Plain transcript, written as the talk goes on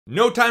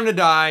No Time to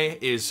Die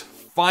is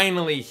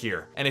finally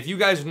here. And if you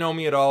guys know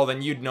me at all,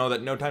 then you'd know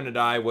that No Time to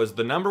Die was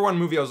the #1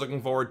 movie I was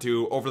looking forward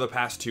to over the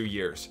past 2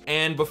 years.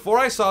 And before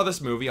I saw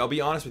this movie, I'll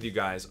be honest with you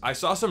guys, I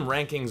saw some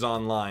rankings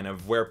online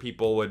of where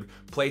people would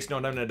place No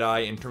Time to Die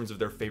in terms of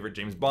their favorite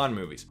James Bond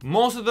movies.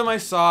 Most of them I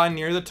saw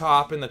near the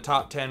top, in the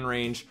top 10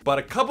 range, but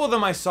a couple of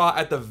them I saw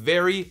at the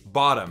very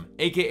bottom,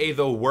 aka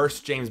the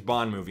worst James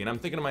Bond movie. And I'm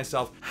thinking to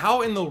myself,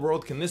 how in the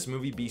world can this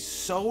movie be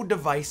so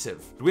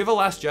divisive? Do we have a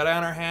Last Jedi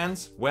on our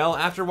hands? Well,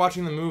 after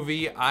watching the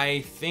movie,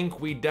 I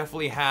think we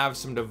definitely have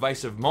some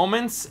divisive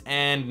moments,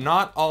 and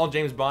not all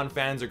James Bond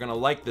fans are gonna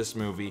like this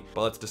movie,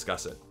 but let's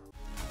discuss it.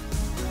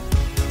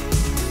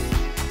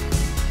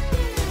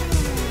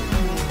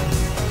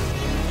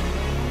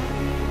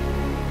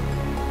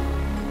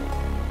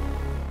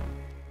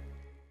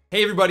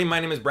 Hey everybody, my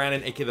name is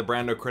Brandon, aka the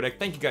BrandoCritic.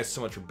 Thank you guys so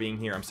much for being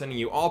here. I'm sending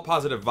you all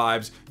positive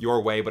vibes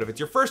your way, but if it's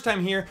your first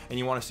time here and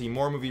you want to see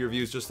more movie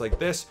reviews just like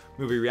this,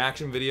 movie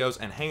reaction videos,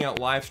 and hangout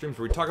live streams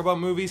where we talk about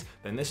movies,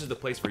 then this is the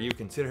place for you.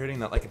 Consider hitting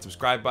that like and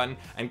subscribe button,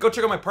 and go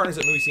check out my partners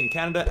at Movie Scene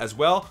Canada as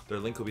well. Their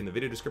link will be in the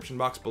video description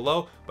box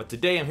below. But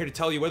today I'm here to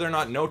tell you whether or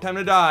not No Time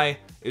to Die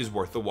is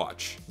worth the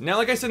watch. Now,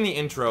 like I said in the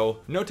intro,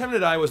 No Time to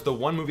Die was the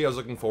one movie I was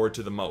looking forward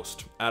to the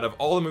most. Out of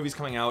all the movies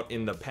coming out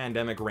in the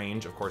pandemic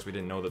range, of course we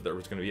didn't know that there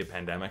was going to be a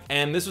pandemic,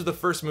 and this was the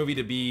first movie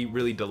to be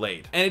really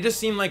delayed. And it just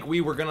seemed like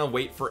we were gonna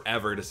wait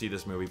forever to see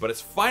this movie, but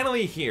it's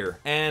finally here.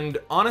 And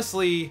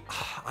honestly,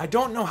 I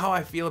don't know how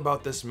I feel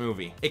about this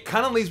movie. It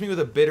kind of leaves me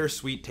with a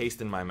bittersweet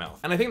taste in my mouth.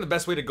 And I think the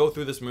best way to go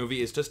through this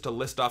movie is just to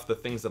list off the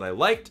things that I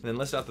liked, and then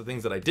list out the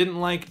things that I didn't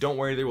like. Don't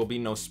worry, there will be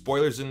no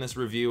spoilers in this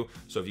review.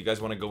 So if you guys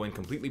want to go in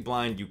completely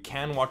blind, you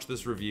can watch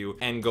this review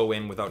and go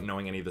in without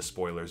knowing any of the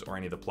spoilers or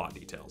any of the plot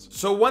details.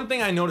 So one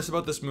thing I noticed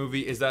about this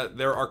movie is that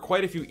there are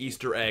quite a few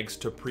Easter eggs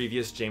to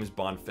previous James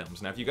Bond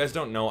films. Now, if you guys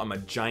don't know, I'm a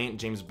giant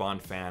James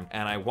Bond fan,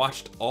 and I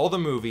watched all the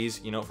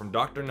movies, you know, from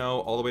Dr. No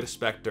all the way to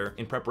Spectre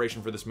in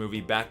preparation for this movie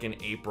back in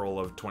April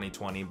of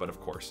 2020. But of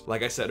course,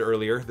 like I said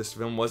earlier, this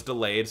film was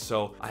delayed,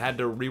 so I had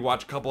to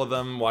rewatch a couple of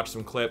them, watch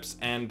some clips,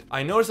 and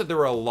I noticed that there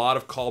were a lot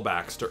of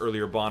callbacks to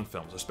earlier Bond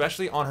films,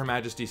 especially on Her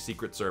Majesty's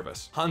Secret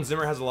Service. Hans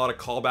Zimmer has a lot of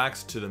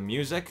callbacks to the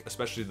music,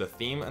 especially the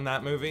theme in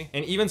that movie,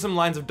 and even some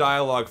lines of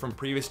dialogue from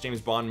previous James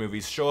Bond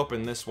movies show up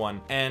in this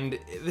one. And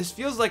this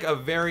feels like a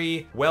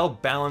very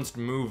well-balanced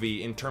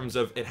movie in terms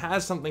of it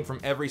has something from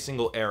every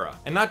single era,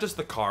 and not just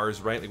the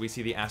cars, right? Like we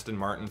see the Aston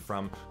Martin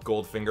from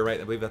Goldfinger,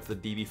 right? I believe that's the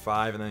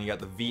DB5, and then you got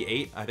the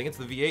V8. I think it's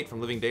the V8 from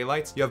Living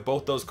Daylights. You have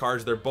both those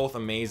cars. They're both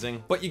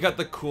amazing, but you got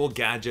the cool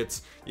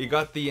gadgets, you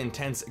got the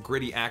intense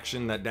gritty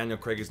action that Daniel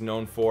Craig is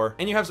known for,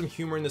 and you have some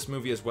humor in this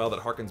movie as well that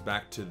harkens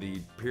back to the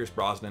Pierce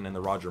Brosnan and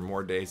the Roger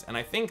Moore days. And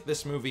I think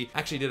this movie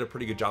actually did a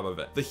pretty good job of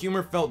it. The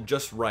humor felt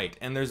just right,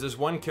 and there's this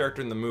one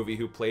character in the movie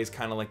who plays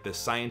kind of like this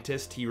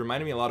scientist. He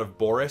reminded me a lot of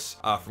Boris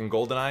from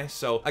GoldenEye.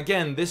 So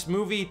again, this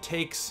movie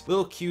takes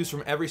little cues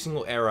from every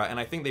single era, and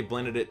I think they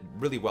blended it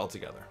really well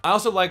together. I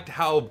also liked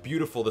how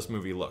beautiful this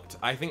movie looked.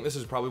 I think this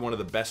is probably one of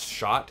the best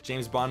shot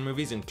James Bond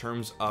movies in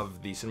terms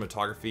of the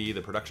cinematography,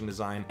 the production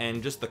design,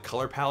 and just the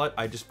color palette.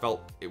 I just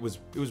felt it was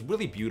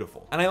really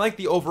beautiful. And I like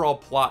the overall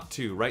plot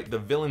too, right? The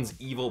villain's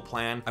evil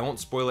plan. I won't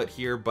spoil it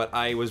here, but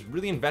I was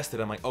really invested.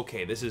 I'm like,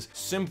 okay, this is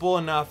simple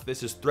enough,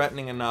 this is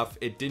threatening enough.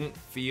 It didn't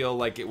feel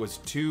like it was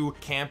too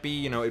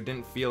campy, you know, it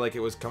didn't feel like it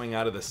was coming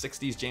out of the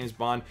 60s James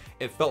Bond.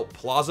 It felt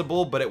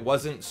plausible, but it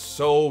wasn't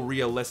so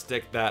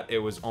realistic that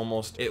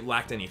it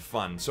lacked any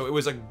fun. So it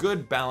was a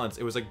good balance,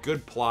 it was a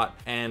good plot,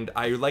 and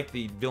I liked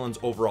the villain's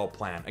overall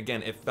plan.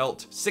 Again, it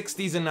felt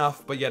 60s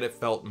enough, but yet it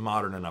felt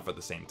modern enough at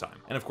the same time.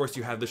 And of course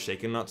you have the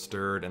Shaken Not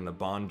Stirred and the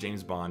Bond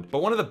James Bond,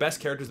 but one of the best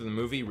characters in the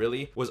movie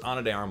really was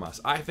Ana de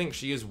Armas. I think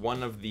she is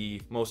one of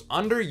the most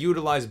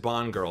underutilized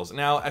Bond girls.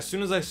 Now, as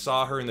soon as I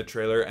saw her in the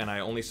trailer and I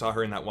only saw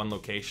her in that one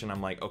location,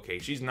 I'm like, okay,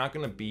 she's not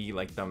gonna be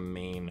like the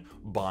main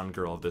Bond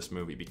girl of this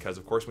movie, because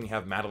of course when you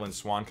have Madeline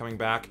Swan coming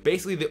back,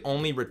 basically the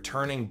only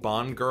returning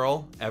Bond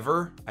girl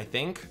ever, I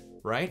think,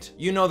 right?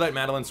 You know that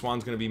Madeline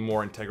Swan's gonna be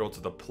more integral to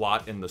the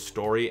plot and the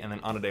story, and then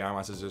Ana de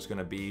Armas is just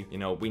gonna be, you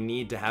know, we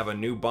need to have a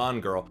new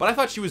Bond girl. But I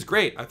thought she was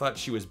great. I thought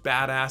she was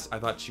badass. I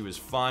thought she was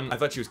fun. I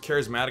thought she was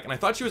charismatic, and I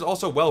thought she was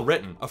also well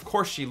written. Of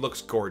course she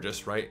looks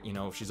gorgeous, right? You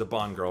know, she's a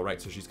Bond girl,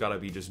 right? So she's gotta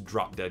be just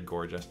drop dead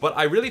gorgeous. But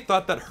I really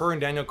thought that her and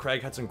Daniel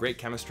Craig had some great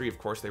chemistry. Of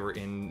course, they were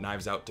in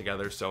Knives Out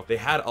together, so they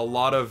had a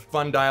lot of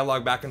fun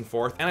dialogue back and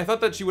forth, and I thought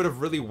that she would have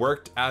really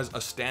worked as a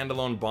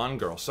standalone Bond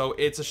girl. So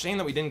it's a shame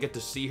that we didn't get to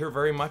see her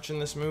very much in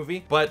this movie,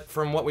 but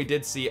from what we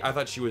did see, I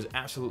thought she was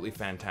absolutely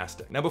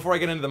fantastic. Now, before I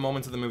get into the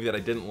moments of the movie that I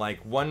didn't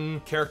like, one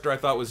character I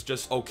thought was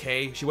just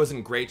okay. She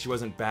wasn't great, she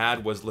wasn't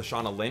bad, was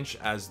Lashana Lynch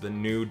as the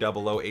new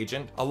 00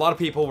 agent. A lot of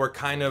people were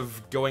kind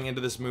of going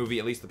into this movie,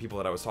 at least the people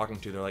that I was talking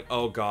to, they're like,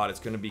 oh god, it's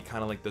gonna be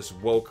kind of like this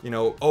woke, you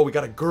know, oh, we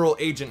got a girl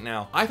agent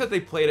now. I thought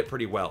they played it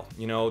pretty well.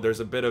 You know,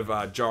 there's a bit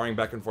of jarring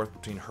back and forth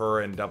between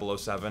her and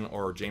 007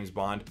 or James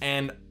Bond,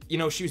 and you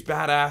know, she was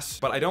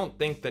badass, but I don't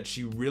think that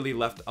she really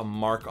left a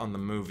mark on the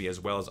movie as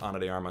well as Ana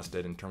de Armas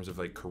did in terms of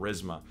like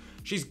charisma.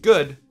 she's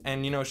good,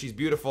 and you know, she's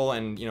beautiful,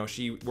 and you know,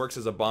 she works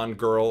as a Bond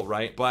girl,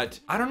 right? But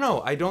I don't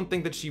know, I don't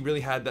think that she really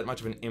had that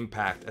much of an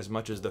impact as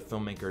much as the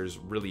filmmakers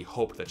really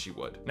hoped that she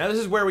would. Now this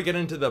is where we get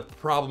into the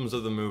problems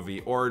of the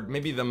movie, or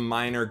maybe the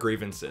minor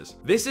grievances.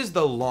 This is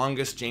the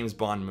longest James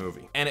Bond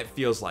movie, and it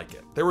feels like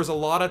it. There was a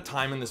lot of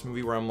time in this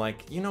movie where I'm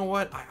like, you know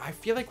what, I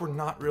feel like we're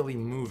not really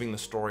moving the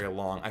story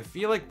along. I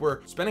feel like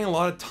we're spending a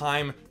lot of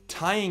time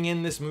tying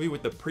in this movie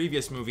with the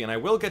previous movie, and I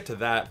will get to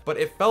that, but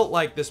it felt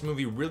like this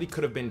movie really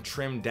could have been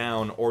trimmed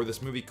down, or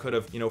this movie could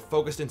have, you know,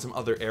 focused in some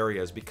other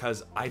areas,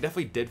 because I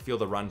definitely did feel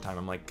the runtime.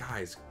 I'm like,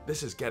 guys,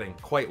 this is getting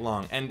quite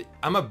long, and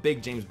I'm a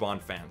big James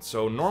Bond fan,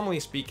 so normally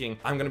speaking,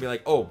 I'm gonna be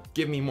like, oh,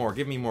 give me more,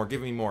 give me more,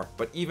 give me more.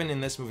 But even in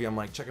this movie, I'm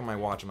like checking my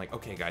watch, I'm like,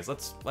 okay guys,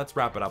 let's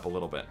wrap it up a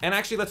little bit. And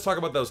actually, let's talk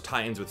about those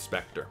tie-ins with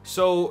Spectre.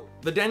 So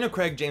the Daniel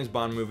Craig James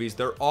Bond movies,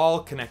 they're all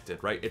connected,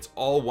 right? It's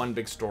all one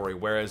big story,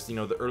 whereas, you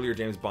know, the earlier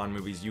James Bond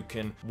movies, you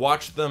can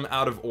watch them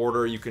out of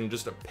order. You can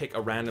just pick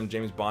a random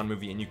James Bond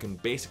movie and you can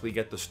basically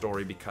get the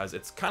story, because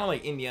it's kind of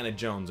like Indiana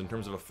Jones in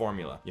terms of a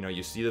formula. You know,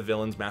 you see the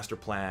villain's master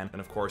plan, and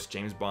of course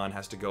James Bond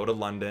has to go to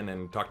London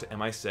and talk to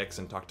MI6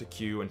 and talk to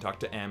Q and talk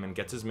to M and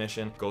gets his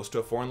mission, goes to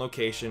a foreign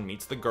location,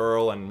 meets the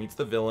girl and meets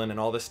the villain and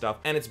all this stuff.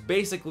 And it's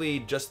basically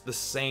just the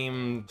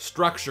same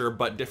structure,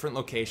 but different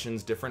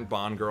locations, different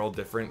Bond girl,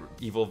 different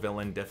evil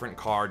villain, different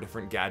car,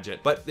 different gadget.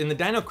 But in the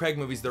Daniel Craig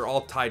movies, they're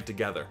all tied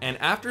together. And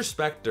after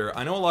Spectre,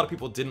 I know a lot of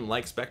people didn't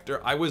like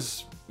Spectre. I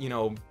was, you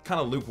know,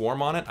 kind of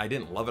lukewarm on it. I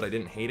didn't love it, I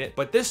didn't hate it,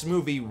 but this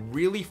movie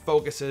really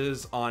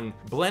focuses on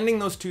blending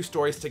those two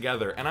stories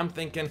together. And I'm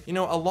thinking, you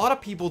know, a lot of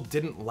people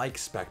didn't like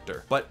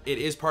Spectre, but it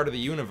is part of the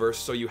universe,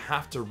 so you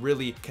have to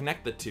really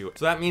connect the two.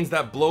 So that means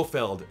that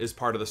Blofeld is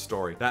part of the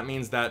story. That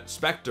means that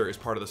Spectre is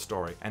part of the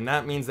story. And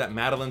that means that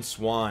Madeline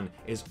Swan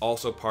is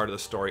also part of the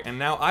story. And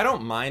now I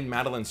don't mind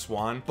Madeline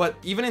Swan, but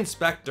even in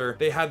Spectre,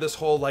 they had this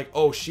whole like,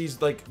 oh,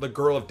 she's like the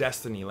girl of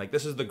destiny. Like,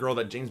 this is the girl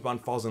that James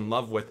Bond falls in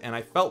love with. And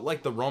I felt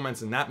like the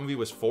romance in that movie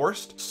was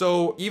forced.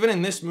 So even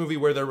in this movie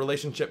where their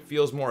relationship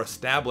feels more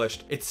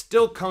established, it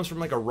still comes from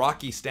like a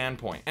rocky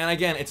standpoint. And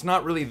again, it's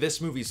not really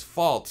this movie's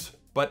fault,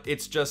 but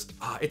it's just,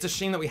 it's a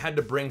shame that we had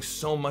to bring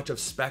so much of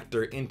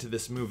Spectre into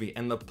this movie,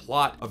 and the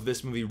plot of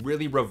this movie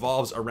really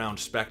revolves around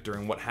Spectre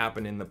and what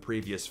happened in the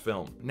previous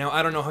film. Now,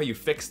 I don't know how you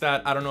fix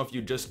that. I don't know if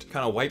you just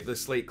kind of wipe the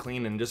slate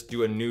clean and just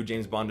do a new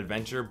James Bond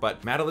adventure,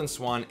 but Madeline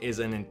Swan is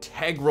an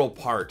integral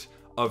part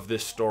of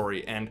this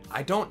story, and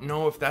I don't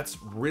know if that's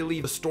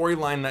really the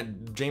storyline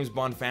that James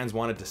Bond fans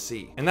wanted to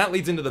see. And that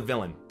leads into the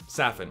villain,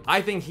 Safin. I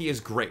think he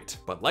is great,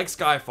 but like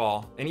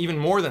Skyfall, and even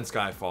more than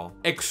Skyfall,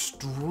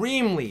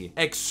 extremely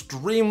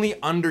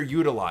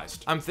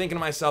underutilized. I'm thinking to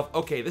myself,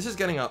 okay, this is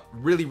getting a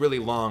really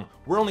long.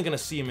 We're only gonna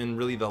see him in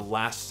really the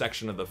last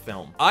section of the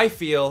film. I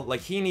feel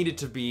like he needed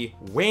to be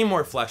way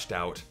more fleshed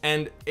out,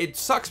 and it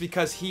sucks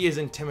because he is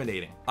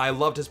intimidating. I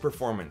loved his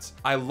performance.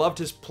 I loved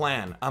his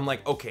plan. I'm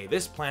like, okay,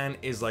 this plan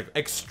is like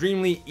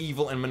extremely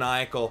evil and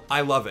maniacal.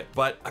 I love it.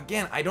 But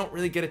again, I don't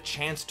really get a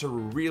chance to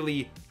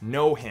really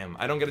know him.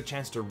 I don't get a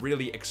chance to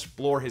really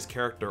explore his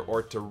character,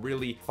 or to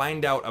really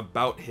find out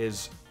about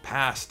his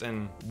past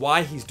and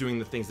why he's doing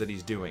the things that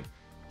he's doing.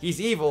 He's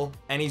evil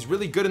and he's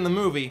really good in the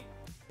movie,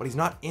 but he's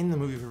not in the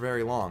movie for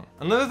very long.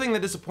 Another thing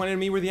that disappointed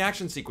me were the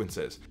action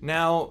sequences.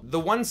 Now, the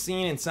one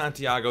scene in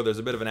Santiago, there's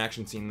a bit of an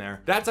action scene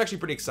there. That's actually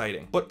pretty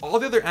exciting. But all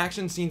the other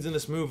action scenes in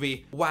this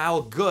movie,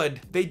 while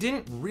good, they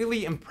didn't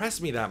really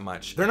impress me that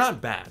much. They're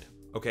not bad,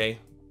 okay?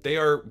 They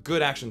are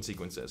good action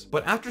sequences.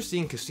 But after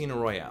seeing Casino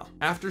Royale,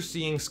 after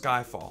seeing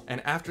Skyfall,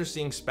 and after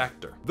seeing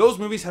Spectre, those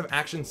movies have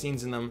action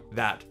scenes in them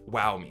that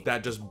wow me,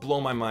 that just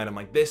blow my mind. I'm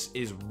like, this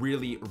is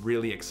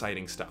really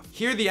exciting stuff.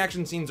 Here, the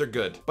action scenes are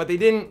good, but they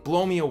didn't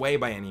blow me away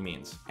by any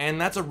means. And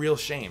that's a real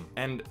shame.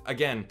 And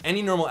again,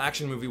 any normal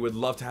action movie would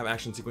love to have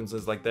action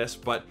sequences like this,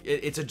 but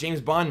it's a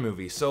James Bond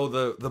movie, so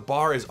the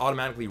bar is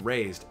automatically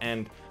raised.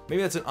 And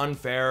maybe that's an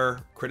unfair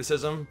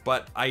criticism,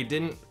 but I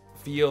didn't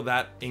feel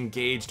that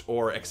engaged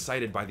or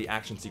excited by the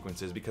action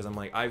sequences, because I'm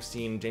like, I've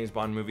seen James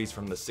Bond movies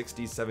from the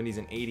 60s, 70s,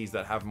 and 80s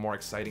that have more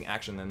exciting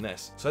action than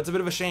this. So that's a bit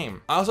of a shame.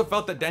 I also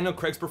felt that Daniel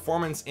Craig's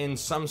performance in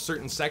some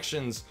certain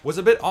sections was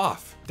a bit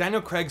off.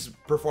 Daniel Craig's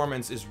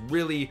performance is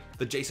really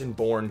the Jason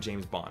Bourne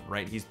James Bond,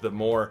 right? He's the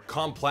more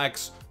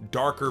complex,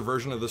 darker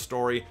version of the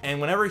story, and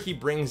whenever he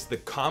brings the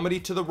comedy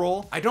to the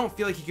role, I don't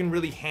feel like he can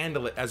really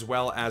handle it as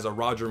well as a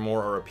Roger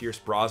Moore or a Pierce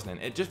Brosnan.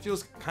 It just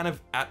feels kind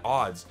of at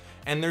odds.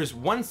 And there's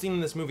one scene in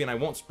this movie, and I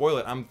won't spoil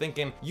it, I'm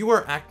thinking, you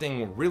are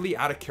acting really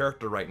out of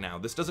character right now.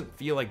 This doesn't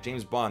feel like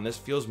James Bond. This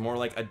feels more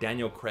like a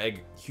Daniel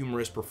Craig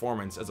humorous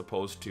performance as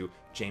opposed to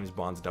James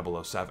Bond's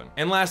 007.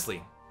 And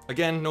lastly,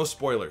 again, no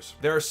spoilers,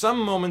 there are some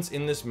moments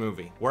in this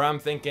movie where I'm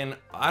thinking,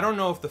 I don't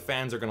know if the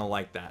fans are gonna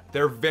like that.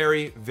 They're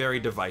very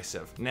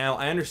divisive. Now,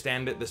 I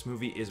understand that this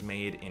movie is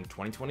made in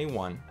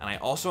 2021, and I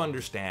also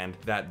understand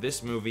that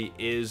this movie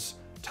is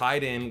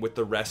tied in with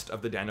the rest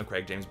of the Daniel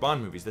Craig James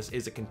Bond movies. This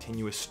is a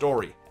continuous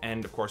story.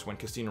 And of course, when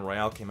Casino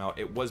Royale came out,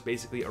 it was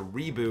basically a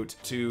reboot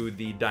to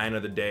the Die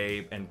Another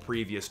Day and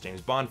previous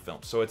James Bond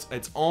films. So it's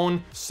its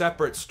own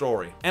separate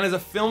story. And as a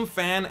film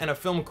fan and a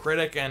film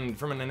critic, and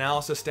from an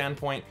analysis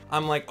standpoint,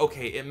 I'm like,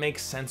 okay, it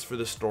makes sense for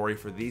the story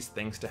for these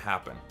things to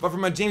happen. But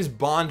from a James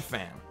Bond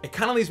fan, it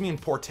kind of leaves me in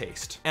poor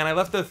taste. And I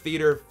left the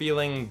theater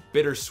feeling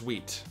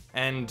bittersweet,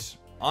 and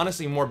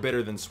honestly more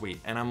bitter than sweet.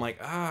 And I'm like,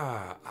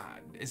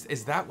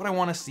 is that what I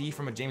want to see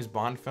from a James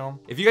Bond film?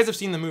 If you guys have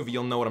seen the movie,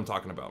 you'll know what I'm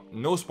talking about.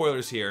 No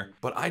spoilers here,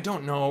 but I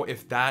don't know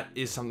if that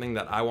is something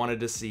that I wanted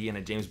to see in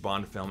a James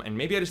Bond film, and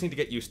maybe I just need to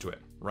get used to it,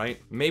 right?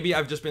 Maybe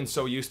I've just been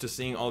so used to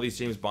seeing all these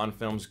James Bond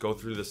films go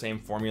through the same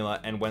formula,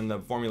 and when the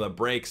formula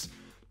breaks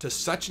to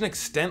such an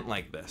extent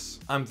like this,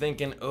 I'm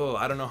thinking, oh,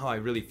 I don't know how I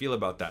really feel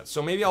about that. So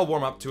maybe I'll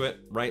warm up to it,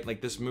 right? Like,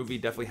 this movie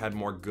definitely had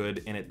more good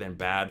in it than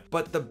bad,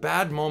 but the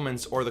bad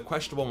moments or the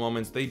questionable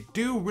moments, they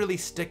do really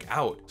stick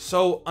out.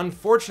 So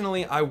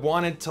unfortunately, I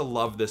wanted to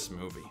love this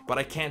movie, but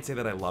I can't say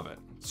that I love it.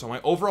 So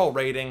my overall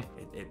rating,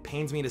 it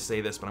pains me to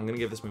say this, but I'm gonna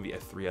give this movie a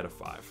 3 out of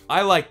 5.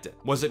 I liked it.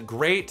 Was it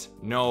great?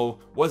 No.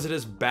 Was it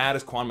as bad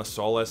as Quantum of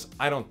Solace?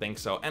 I don't think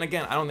so. And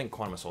again, I don't think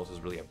Quantum of Solace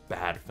is really a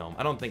bad film.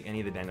 I don't think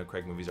any of the Daniel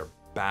Craig movies are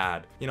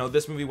bad. You know,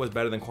 this movie was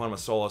better than Quantum of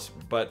Solace,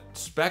 but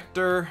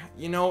Spectre,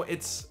 you know,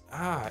 it's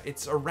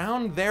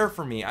around there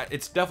for me.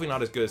 It's definitely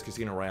not as good as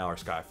Casino Royale or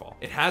Skyfall.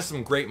 It has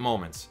some great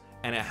moments,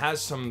 and it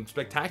has some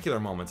spectacular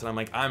moments, and I'm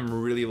like, I'm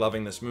really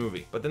loving this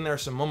movie. But then there are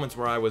some moments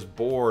where I was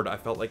bored, I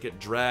felt like it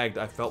dragged,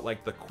 I felt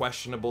like the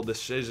questionable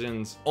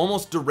decisions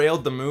almost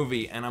derailed the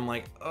movie, and I'm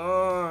like,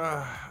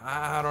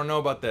 I don't know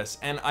about this.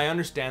 And I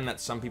understand that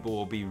some people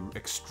will be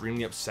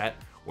extremely upset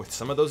with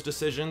some of those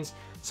decisions.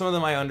 Some of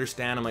them I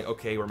understand. I'm like,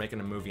 okay, we're making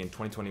a movie in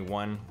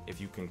 2021. If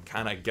you can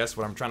kind of guess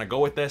what I'm trying to go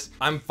with this,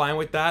 I'm fine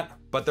with that.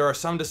 But there are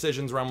some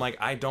decisions where I'm like,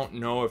 I don't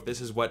know if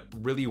this is what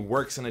really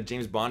works in a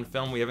James Bond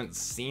film. We haven't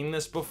seen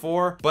this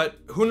before, but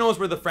who knows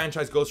where the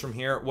franchise goes from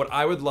here. What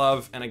I would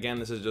love, and again,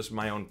 this is just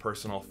my own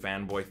personal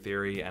fanboy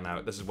theory, and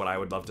this is what I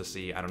would love to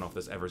see. I don't know if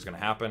this ever is gonna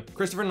happen.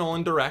 Christopher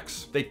Nolan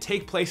directs. They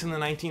take place in the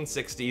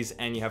 1960s,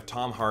 and you have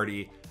Tom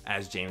Hardy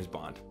as James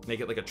Bond.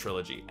 Make it like a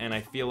trilogy. And I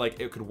feel like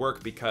it could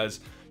work because,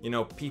 you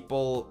know,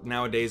 people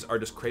nowadays are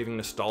just craving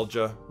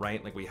nostalgia,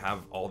 right? Like, we have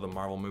all the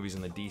Marvel movies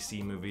and the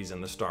DC movies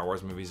and the Star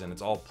Wars movies, and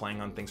it's all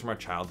playing on things from our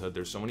childhood.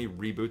 There's so many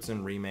reboots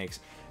and remakes.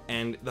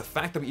 And the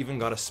fact that we even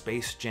got a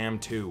Space Jam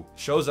 2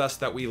 shows us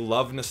that we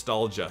love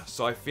nostalgia.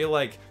 So I feel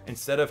like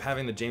instead of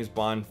having the James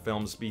Bond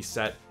films be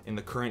set in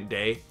the current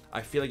day,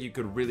 I feel like you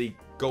could really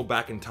go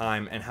back in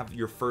time and have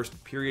your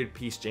first period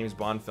piece James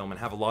Bond film and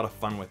have a lot of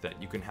fun with it.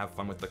 You can have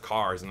fun with the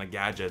cars and the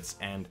gadgets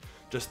and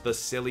just the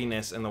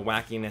silliness and the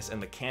wackiness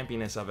and the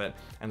campiness of it,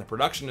 and the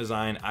production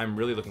design I'm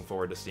really looking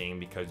forward to seeing,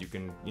 because you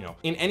can, you know,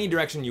 in any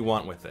direction you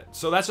want with it.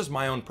 So that's just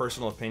my own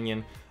personal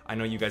opinion. I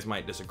know you guys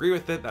might disagree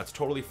with it, that's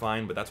totally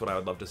fine, but that's what I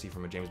would love to see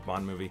from a James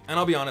Bond movie. And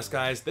I'll be honest,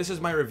 guys, this is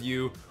my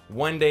review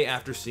one day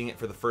after seeing it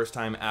for the first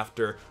time,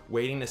 after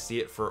waiting to see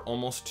it for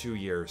almost 2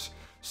 years.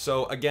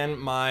 So again,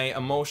 my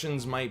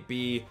emotions might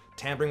be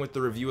tampering with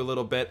the review a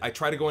little bit. I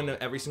try to go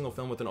into every single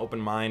film with an open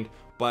mind,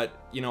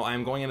 but, you know,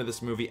 I'm going into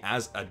this movie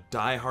as a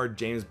diehard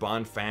James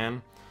Bond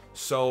fan.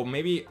 So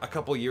maybe a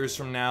couple years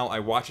from now, I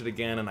watch it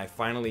again and I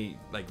finally,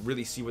 like,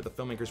 really see what the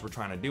filmmakers were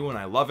trying to do and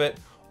I love it.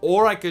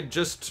 Or I could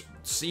just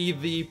see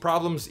the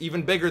problems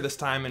even bigger this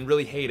time and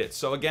really hate it.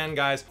 So again,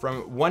 guys,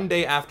 from one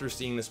day after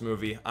seeing this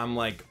movie, I'm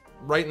like,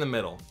 right in the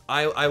middle.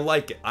 I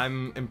like it.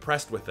 I'm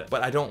impressed with it,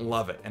 but I don't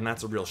love it, and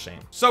that's a real shame.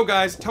 So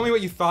guys, tell me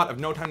what you thought of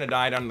No Time to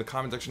Die down in the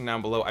comment section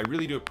down below. I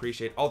really do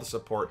appreciate all the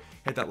support.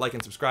 Hit that like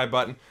and subscribe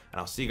button, and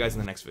I'll see you guys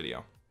in the next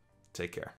video. Take care.